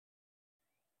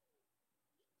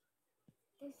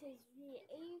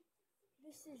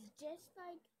This is just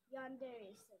like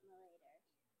Yandere Simulator,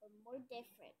 but more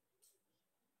different.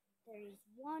 There is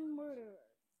one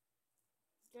murderer,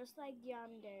 just like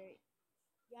Yandere,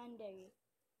 Yanchan.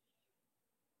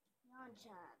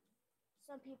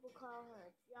 Some people call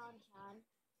her Yanchan,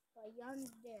 but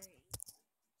Yandere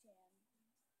Chan.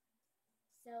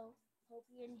 So, hope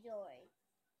you enjoy.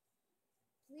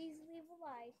 Please leave a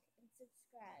like and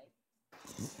subscribe.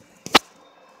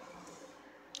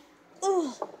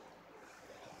 Ugh.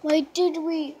 Why did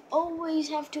we always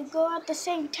have to go at the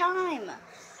same time?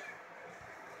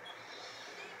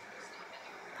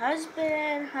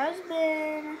 Husband,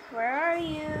 where are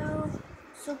you?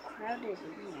 So crowded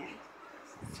in here.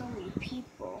 So many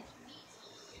people.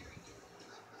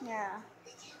 Yeah.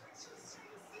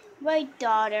 My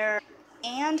daughter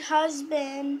and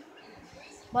husband.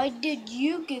 Why did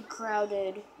you get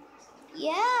crowded?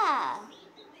 Yeah.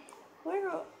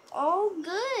 We're all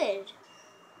good.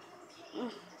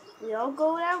 We all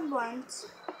go at once.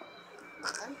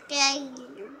 Okay.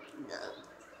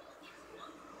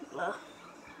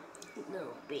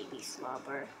 Little baby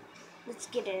slobber. Let's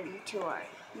get into our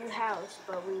new house,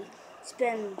 but we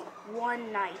spend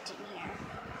one night in here.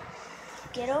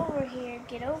 Get over here,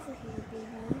 baby.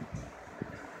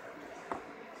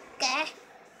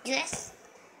 Yes.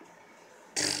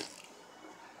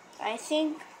 I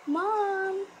think,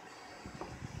 Mom.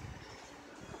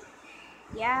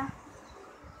 Yeah.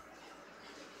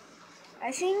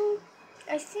 I think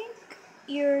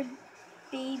your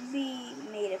baby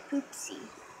made a poopsie.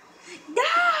 No,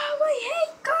 I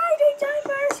hate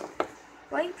diapers.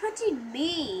 Why are you punching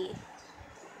me?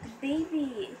 The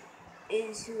baby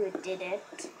is who did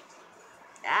it.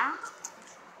 Ah.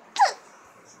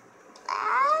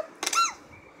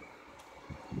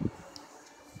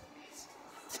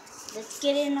 Let's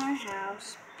get in our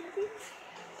house.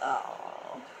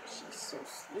 Oh, she's so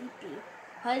sleepy.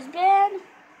 Husband?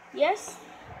 Yes?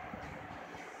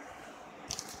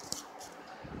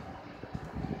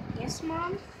 Yes,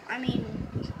 Mom? I mean,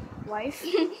 wife?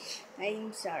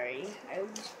 I'm sorry.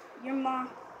 Your mom.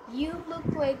 You look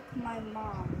like my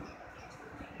mom.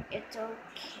 It's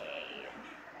okay.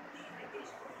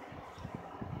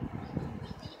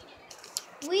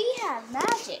 We have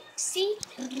magic, see?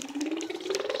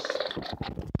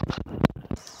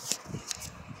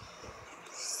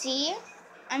 See?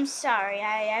 I'm sorry,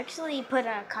 I actually put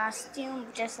on a costume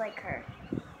just like her.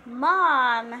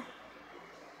 Mom!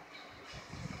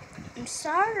 I'm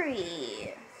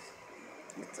sorry.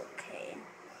 It's okay.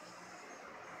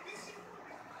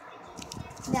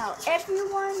 Now,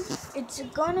 everyone, it's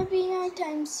gonna be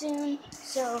nighttime soon,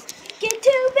 so get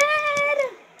to bed!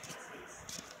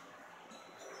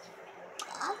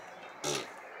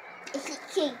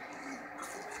 Okay.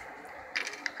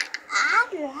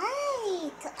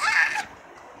 Alright.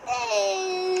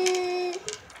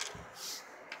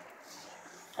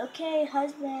 Okay,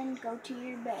 husband, go to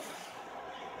your bed.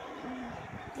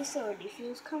 This already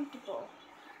feels comfortable.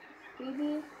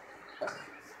 Baby? Ugh.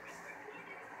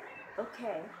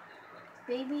 Okay.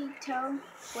 Baby, tell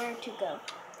where to go.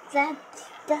 That.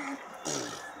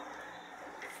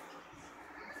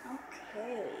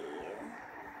 Okay.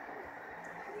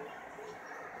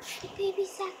 The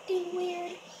baby's acting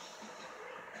weird.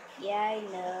 Yeah, I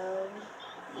know.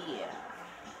 Yeah.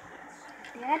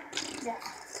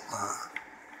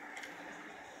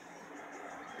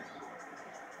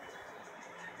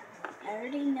 I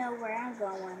already know where I'm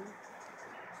going.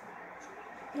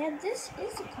 Yeah, this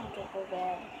is a comfortable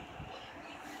bed.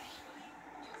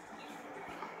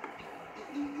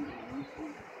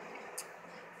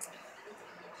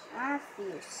 I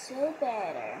feel so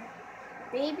better.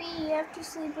 Baby, you have to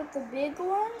sleep with the big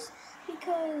ones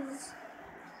because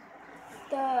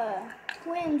the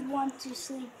twins want to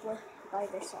sleep by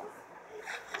themselves.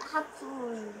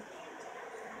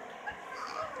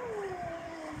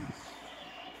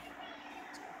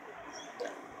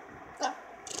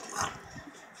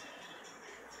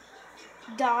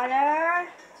 Daughter.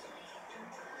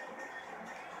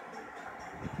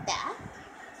 Dad?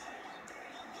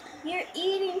 You're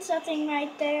eating something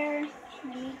right there.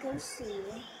 Let me go see.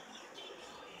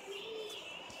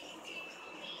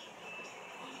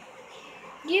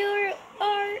 You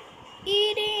are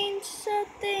eating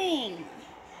something.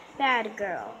 Bad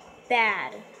girl.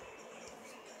 Bad.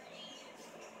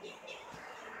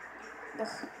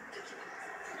 Ugh.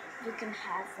 You can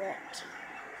have it.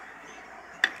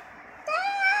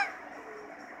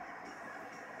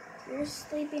 You're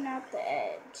sleeping at the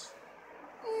edge.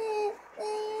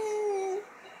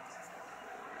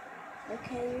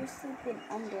 Okay, you're sleeping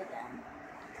under them.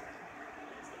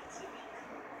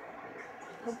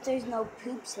 Hope there's no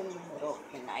poops in the middle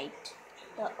of the night.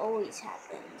 That always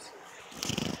happens.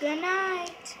 Good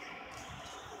night.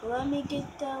 Let me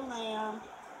get the lamp.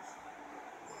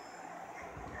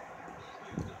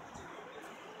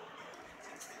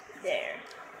 There.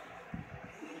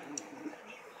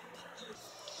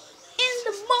 In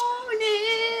the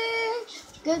morning.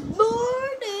 Good morning.